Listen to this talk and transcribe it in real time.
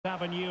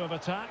Avenue of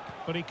attack,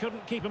 but he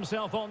couldn't keep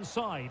himself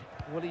onside.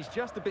 Well, he's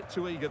just a bit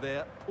too eager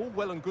there. All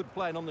well and good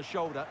playing on the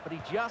shoulder, but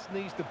he just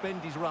needs to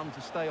bend his run to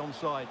stay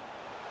onside.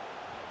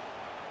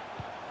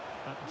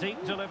 A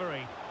deep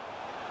delivery.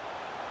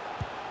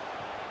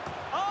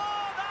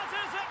 Oh, that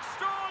is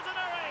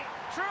extraordinary!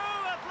 True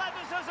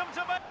athleticism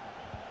to make.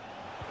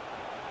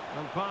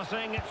 And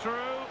passing it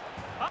through.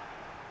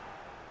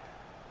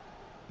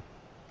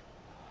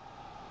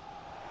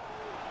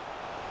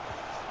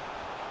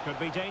 Could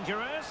be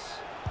dangerous.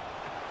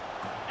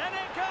 And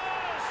it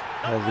goes!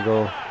 There's the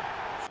goal.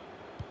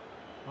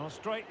 Well,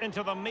 straight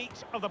into the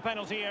meat of the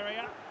penalty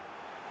area.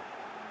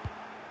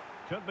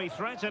 Could be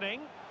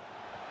threatening.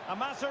 A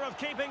matter of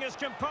keeping his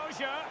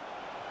composure.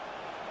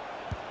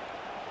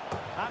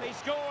 And he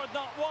scored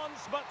not once,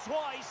 but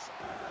twice.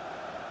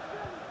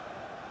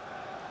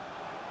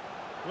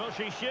 Will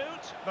she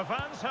shoot? The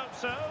fans hope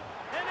so.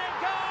 In it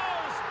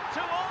goes! To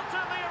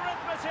alter the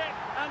arithmetic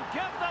and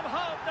give them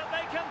hope that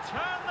they can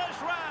turn this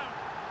round.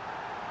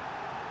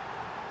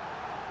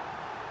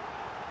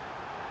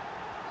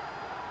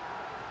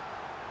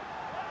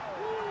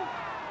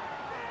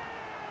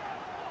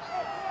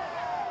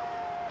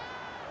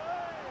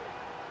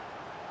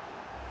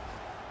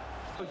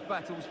 Those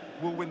battles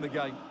will win the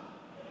game.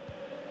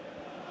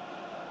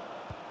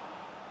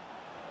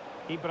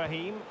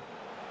 Ibrahim.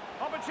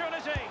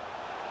 Opportunity.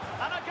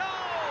 And a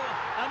goal!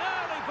 An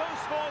early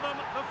boost for them.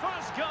 The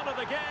first goal of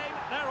the game.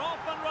 They're off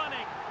and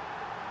running.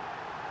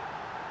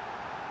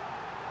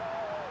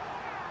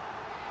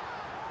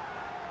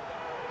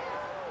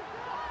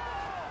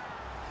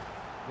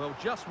 Well,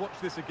 just watch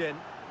this again.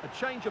 A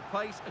change of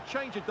pace, a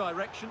change of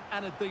direction,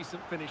 and a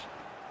decent finish.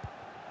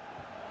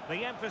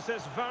 The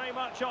emphasis very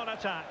much on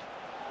attack.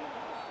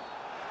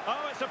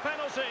 Oh, it's a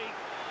penalty.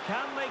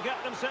 Can they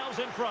get themselves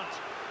in front?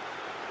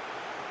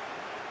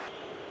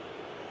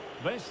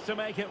 This to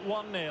make it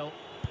 1-0.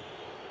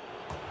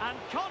 And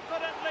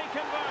confidently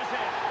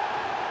converted.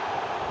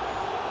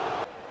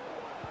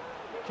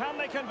 Can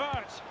they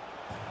convert?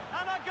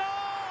 And a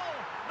goal!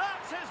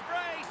 That's his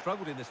brace.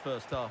 Struggled in this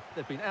first half.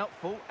 They've been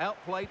outfought,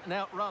 outplayed, and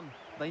outrun.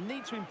 They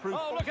need to improve.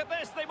 Oh, look at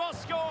this. They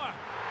must score.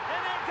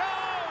 In it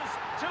goes!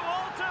 To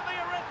alter the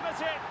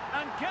arithmetic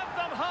and give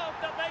them hope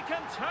that they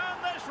can turn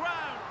this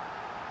round.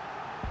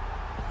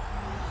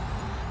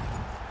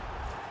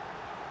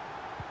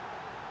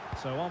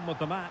 So on with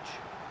the match.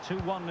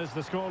 2-1 is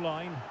the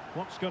scoreline.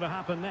 What's going to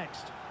happen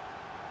next?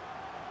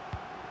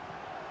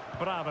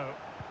 Bravo.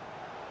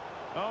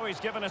 Oh, he's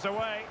given us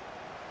away.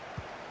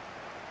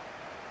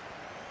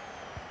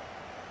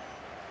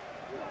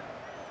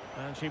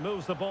 And she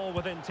moves the ball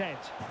with intent.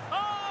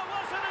 Oh,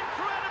 what an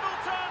incredible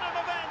turn of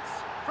events!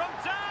 From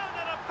down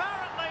and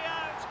apparently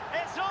out,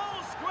 it's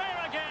all square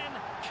again.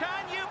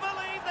 Can you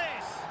believe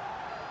this?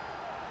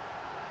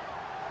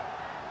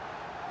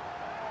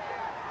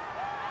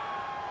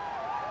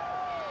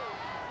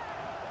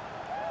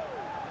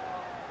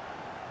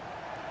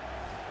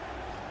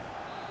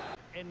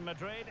 In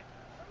Madrid.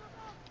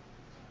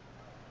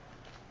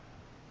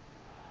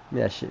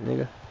 Yeah, shit,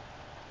 nigga.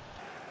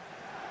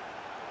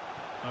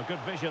 Oh, good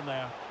vision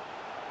there.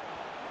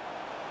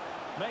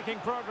 Making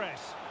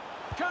progress.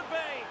 Could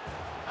be.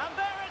 And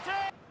there it is.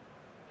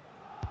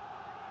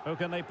 Who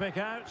can they pick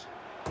out?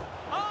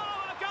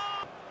 Oh, a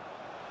goal!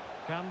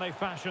 Can they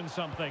fashion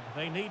something?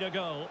 They need a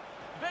goal.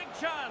 Big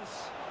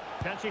chance.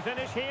 Can she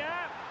finish here?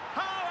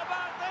 How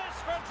about this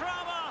for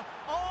drama?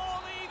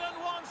 All even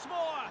once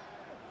more.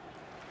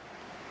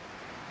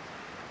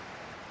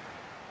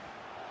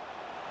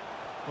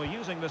 We're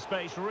using the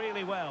space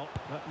really well,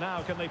 but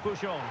now can they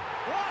push on?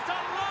 What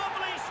a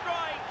lovely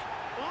strike!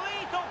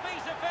 Lethal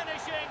piece of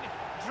finishing,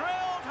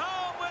 drilled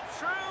home with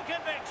true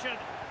conviction.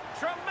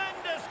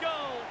 Tremendous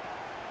goal.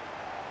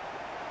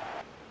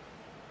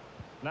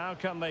 Now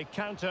can they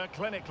counter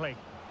clinically?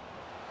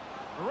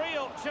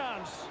 Real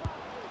chance.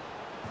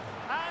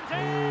 And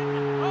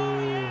in! Oh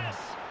yes!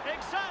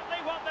 Exactly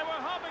what they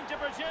were hoping to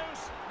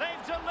produce.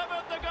 They've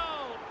delivered the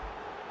goal.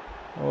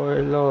 Oh,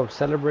 love,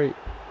 celebrate.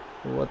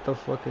 What the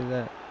fuck is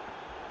that?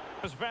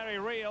 It was very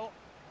real.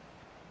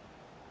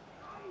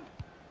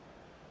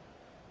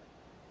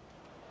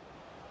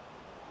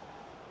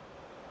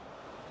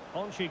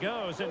 On she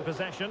goes in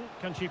possession.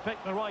 Can she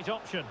pick the right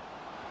option?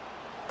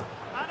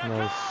 And a Nice.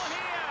 goal here.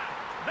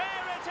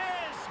 There it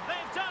is.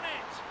 They've done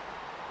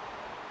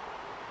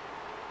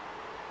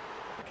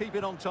it. Keep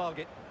it on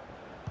target.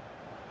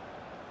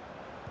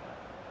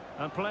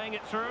 And playing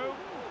it through.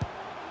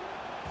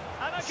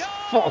 And a goal.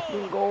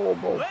 Fucking goal,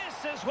 bro.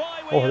 This is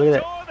why we Oh, look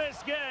at adore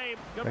this game.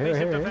 Good Right piece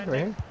here, of right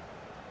defending. here.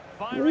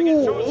 Firing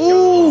it towards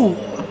Ooh,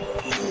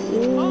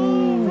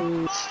 Oh,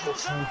 from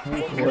miles out,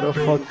 he's what a got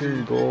it.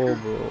 fucking goal,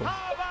 bro.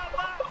 How about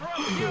that for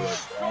a pure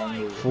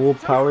strike? Full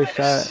power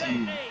shot.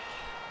 Technique.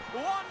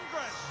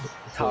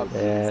 Wondrous.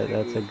 Yeah,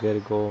 that's a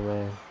good goal,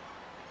 man.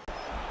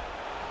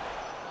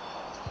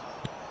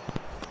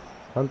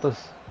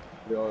 Santos.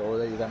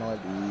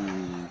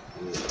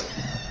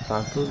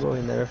 Santos, bro,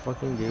 he never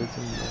fucking gave it to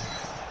me, bro.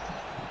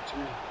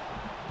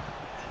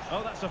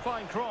 Oh, that's a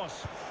fine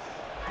cross.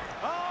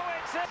 Oh,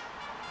 it's it.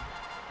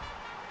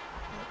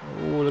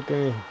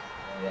 fucking.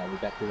 Yeah, we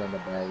got this on the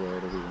bag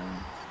already.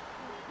 Man.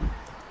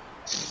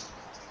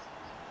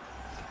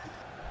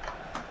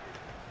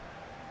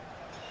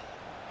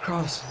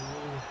 Cross.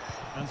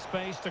 And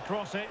space to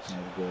cross it. That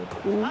was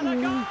good. And a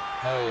goal!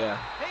 Oh yeah.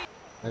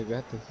 I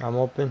got this. I'm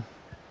open.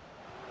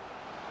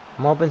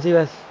 I'm open,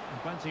 Sivas.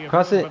 Plenty of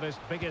Cross room it. for this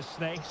biggest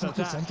snakes Santos,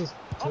 attack. Santos.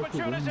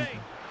 Opportunity.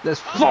 Let's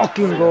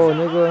fucking go,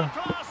 nigga.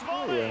 Class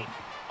volley.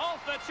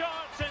 Off the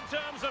charts in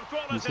terms of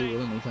quality.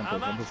 And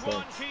that's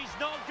one she's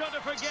not going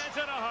to forget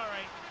in a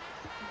hurry.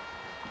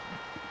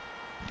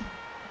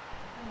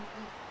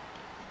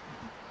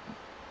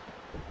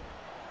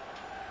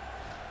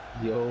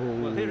 Yo.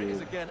 Well, here it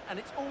is again, and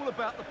it's all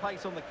about the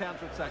pace on the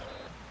counter-attack.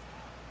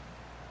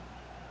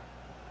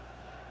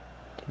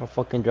 I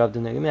fucking dropped the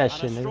nigga. Give me that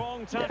And shit, a nigga. strong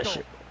Give me that tackle.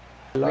 shit.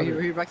 Right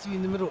here, back to you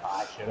in the middle.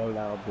 I should have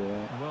allowed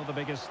that. Will the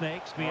biggest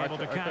snakes be able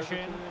to cash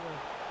in?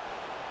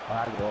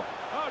 I go.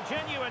 Oh,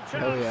 genuine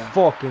chance. Oh yeah.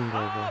 Fucking go,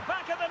 Oh, bro.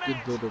 back of the Good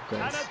net. build-up,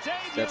 And guys. a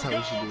debut That's how we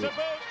goal should do to it.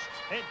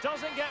 boot. It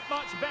doesn't get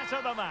much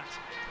better than that.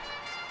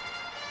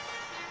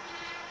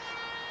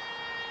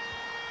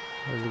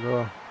 Let's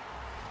go.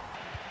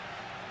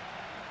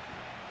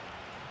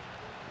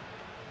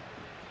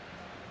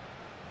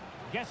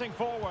 Getting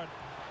forward.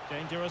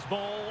 Dangerous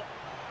ball.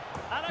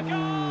 And a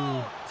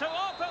goal to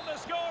open the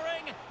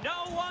scoring.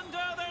 No wonder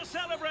they're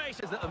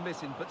celebrating. That are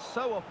missing, but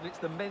so often it's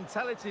the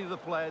mentality of the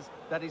players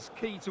that is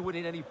key to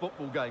winning any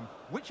football game.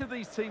 Which of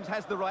these teams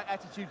has the right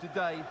attitude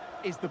today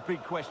is the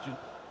big question.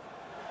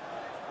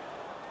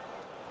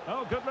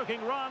 Oh,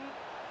 good-looking run.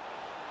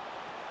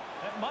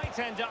 It might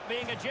end up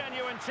being a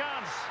genuine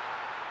chance.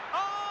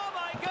 Oh,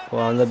 my goodness.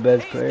 Well, I'm the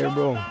best He's player, got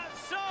bro. that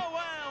so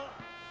well.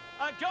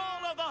 A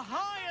goal of the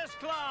highest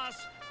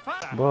class.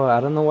 Bro, I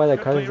don't know why the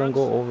Good cards don't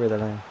go clearance. over the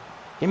line.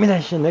 Give me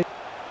that shit, nigga.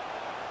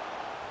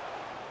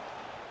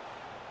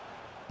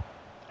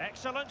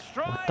 Excellent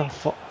strike. What the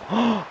fuck?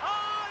 Oh,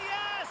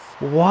 yes.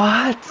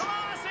 What?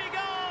 Classy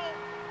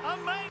goal.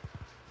 Amazing.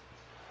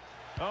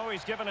 Oh,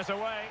 he's given us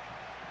away.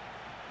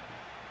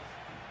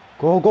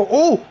 Go, go.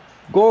 Oh!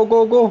 Go,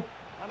 go, go.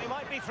 And he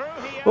might be through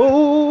here.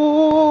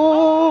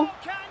 Oh!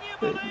 Can you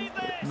believe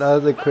this? That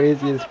was the Back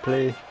craziest from the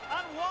play. back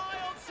And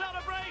wild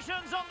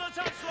celebrations on the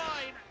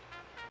touchline.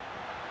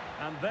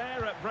 And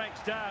there it breaks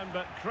down,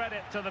 but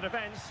credit to the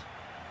defence.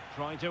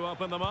 Trying to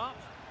open them up.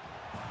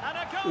 And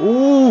a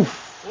goal.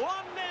 Oof! 1-0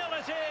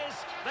 it is.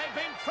 They've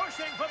been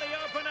pushing for the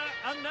opener,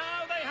 and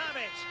now they have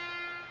it.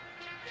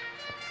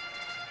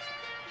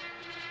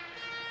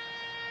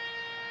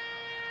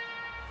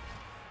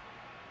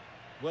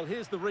 Well,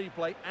 here's the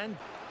replay, and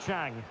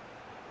Chang.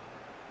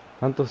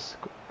 Santos.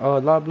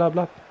 Oh, blah, blah,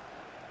 blah.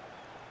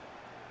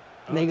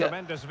 Oh, Nigga.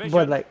 tremendous vision.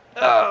 But like,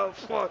 oh,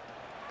 fuck.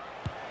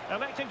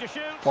 Electing to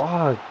shoot.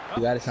 Fuck.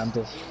 You got it,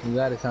 Santos. You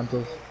got it,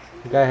 Santos.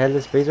 You got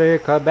headless space right here.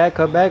 Cut back,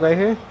 right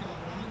here.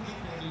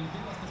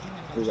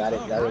 You got it.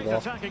 Oh, There we great go.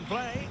 attacking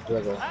play. There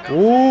we go.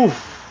 And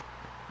Oof.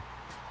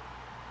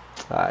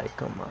 Alright,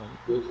 come on.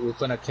 We're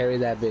gonna carry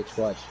that bitch.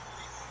 Watch.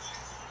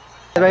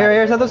 Right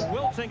here, Santos.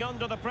 wilting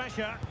under the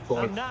pressure. Goal.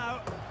 And now,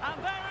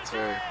 and there it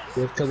Sorry. is.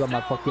 Just because of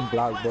my Still fucking life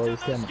blog, left bro. in You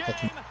see this my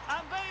fucking. game,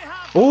 and they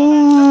have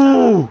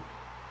Ooh!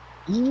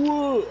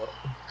 Whoa!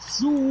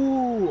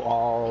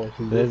 Oh,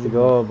 Let's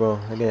go, bro.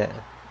 Look at that.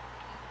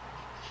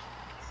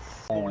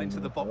 ball into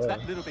the box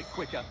that little bit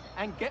quicker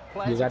and get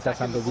players. You got that,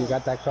 attacking the Santos. You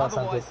got that cross,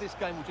 ball. Otherwise, Santos. this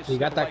game will just You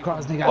got slip that away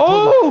cross, from nigga.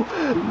 Oh!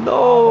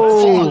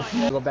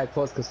 No! Go back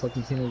post because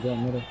fucking team is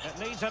going middle. It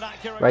needs an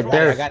accurate Right cross.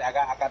 there. I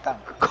got that.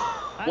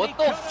 And What he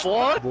the couldn't-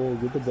 fuck? Ball,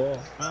 get the ball.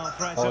 Well,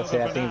 threat Oh over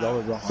shit, I for think it's now.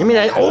 over, bro. Give me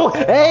that. Oh!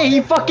 Hey,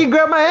 he fucking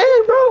grabbed my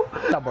hand, bro!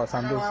 What's up, boss,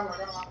 Santos?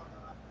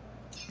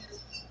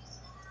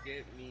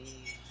 Get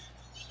me.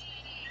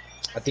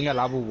 I think a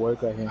lot will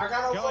work right here.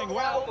 Going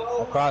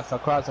well. Across. It's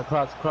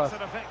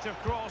an effective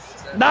cross.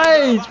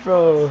 Nice,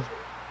 bro!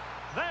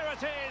 There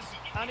it is.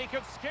 And he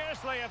could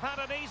scarcely have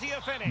had an easier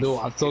finish. Dude,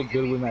 I'm so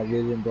good with my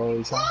vision, bro.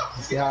 You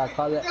see how I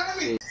call it?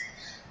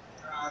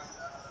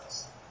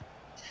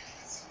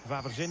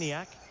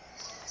 Wawrzyniak.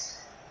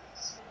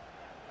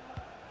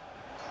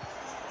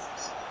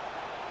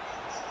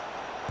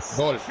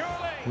 Goal.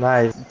 Surely.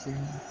 Nice.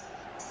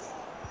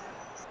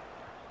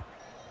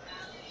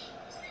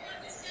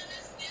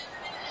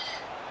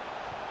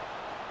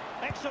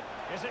 Excellent.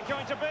 Is it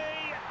going to be?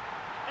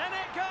 And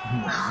it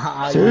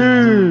goes.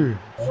 Two!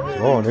 Through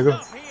go,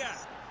 nigga. stuff here.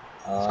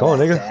 Let's go,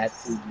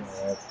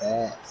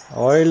 nigga.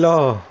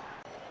 Oilo.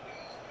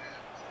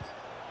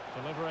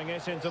 Delivering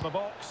it into the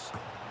box.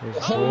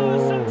 Let's Oh,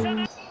 go.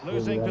 Simpson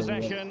losing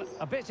possession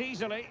a bit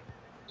easily.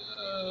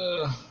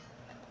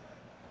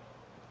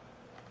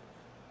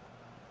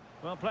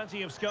 Well,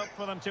 plenty of scope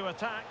for them to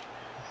attack.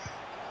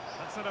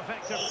 That's an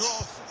effective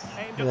cross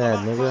aimed at Yeah,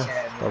 the nigga.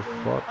 back The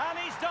fuck? And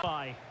he's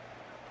done.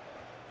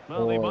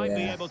 Well, they Oh, might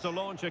be yeah. able to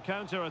launch a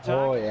counter-attack.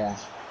 Oh yeah.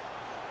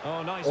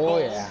 Oh, nice Oh ball.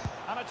 yeah.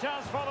 And a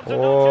chance for them to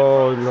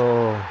Oh, nudge in front.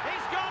 no.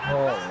 He's gone and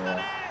Oh, found the yeah.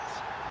 net.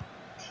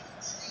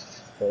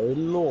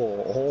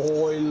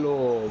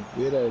 Oilo.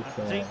 Get it,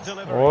 A deep man.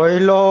 delivery.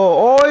 Oilo.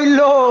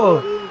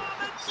 Oilo! Oh,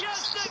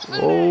 majestic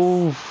finish.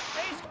 Oh.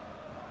 He's-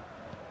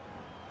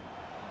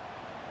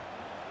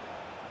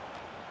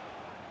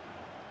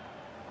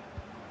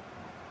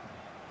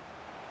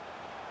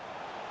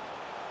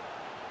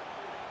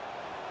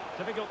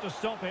 Difficult to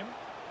stop him.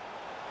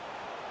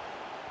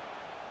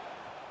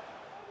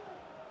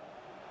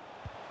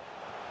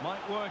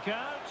 Might work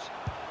out.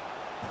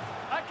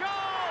 A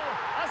goal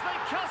as they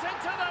cut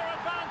into their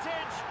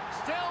advantage.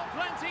 Still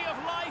plenty of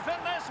life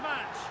in this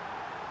match.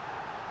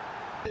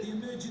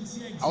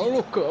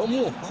 Ahora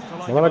 ¿cómo?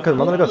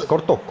 Manda la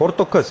corto,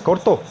 corto, cuz,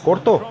 corto,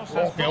 corto.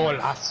 Qué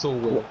golazo,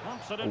 güey.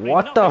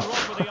 What the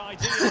f-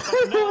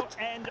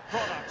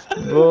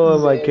 Bro,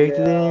 my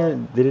character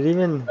did it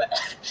even...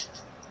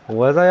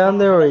 Was I on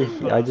there or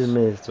I just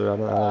missed? Or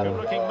I don't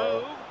know. Looking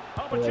move.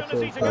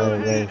 Opportunity to go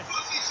Alright, ahead.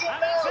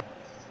 nice.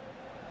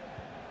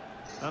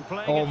 And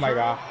playing Oh it my through.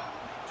 god.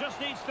 Just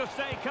needs to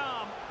stay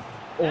calm.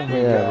 Oh And my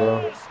it Yeah, god.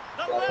 bro. goes.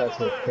 The That's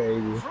so leveler.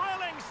 crazy.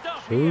 Thrilling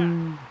stuff here.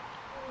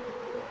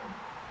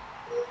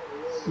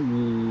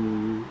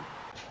 Ooh.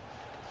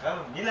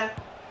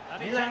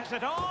 And he takes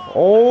it on.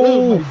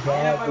 Oh!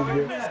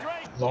 Goodness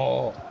gracious.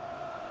 No.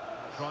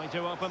 Trying to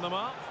open them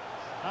up.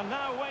 And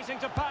now waiting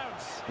to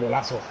pounce.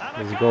 Golazo. And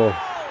a Let's goal. go.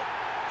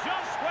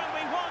 Just when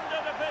we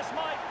wondered if this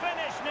might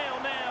finish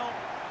 0-0.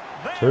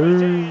 There Two.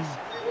 it is.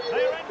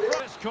 They're in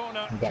front. This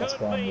corner That's could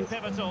be fine.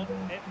 pivotal.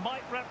 It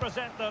might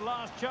represent their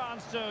last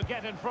chance to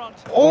get in front.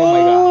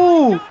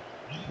 Oh!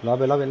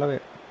 Love it, love it, love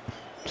it.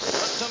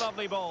 That's a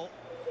lovely ball.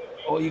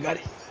 Oh, you got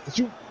it.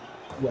 Shoot.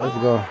 Let's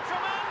go.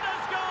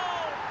 Tremendous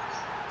goal.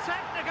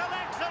 Technical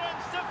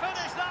excellence to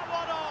finish that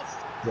one off.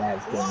 Yeah,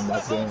 it's good.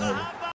 That's Wonderful good. to have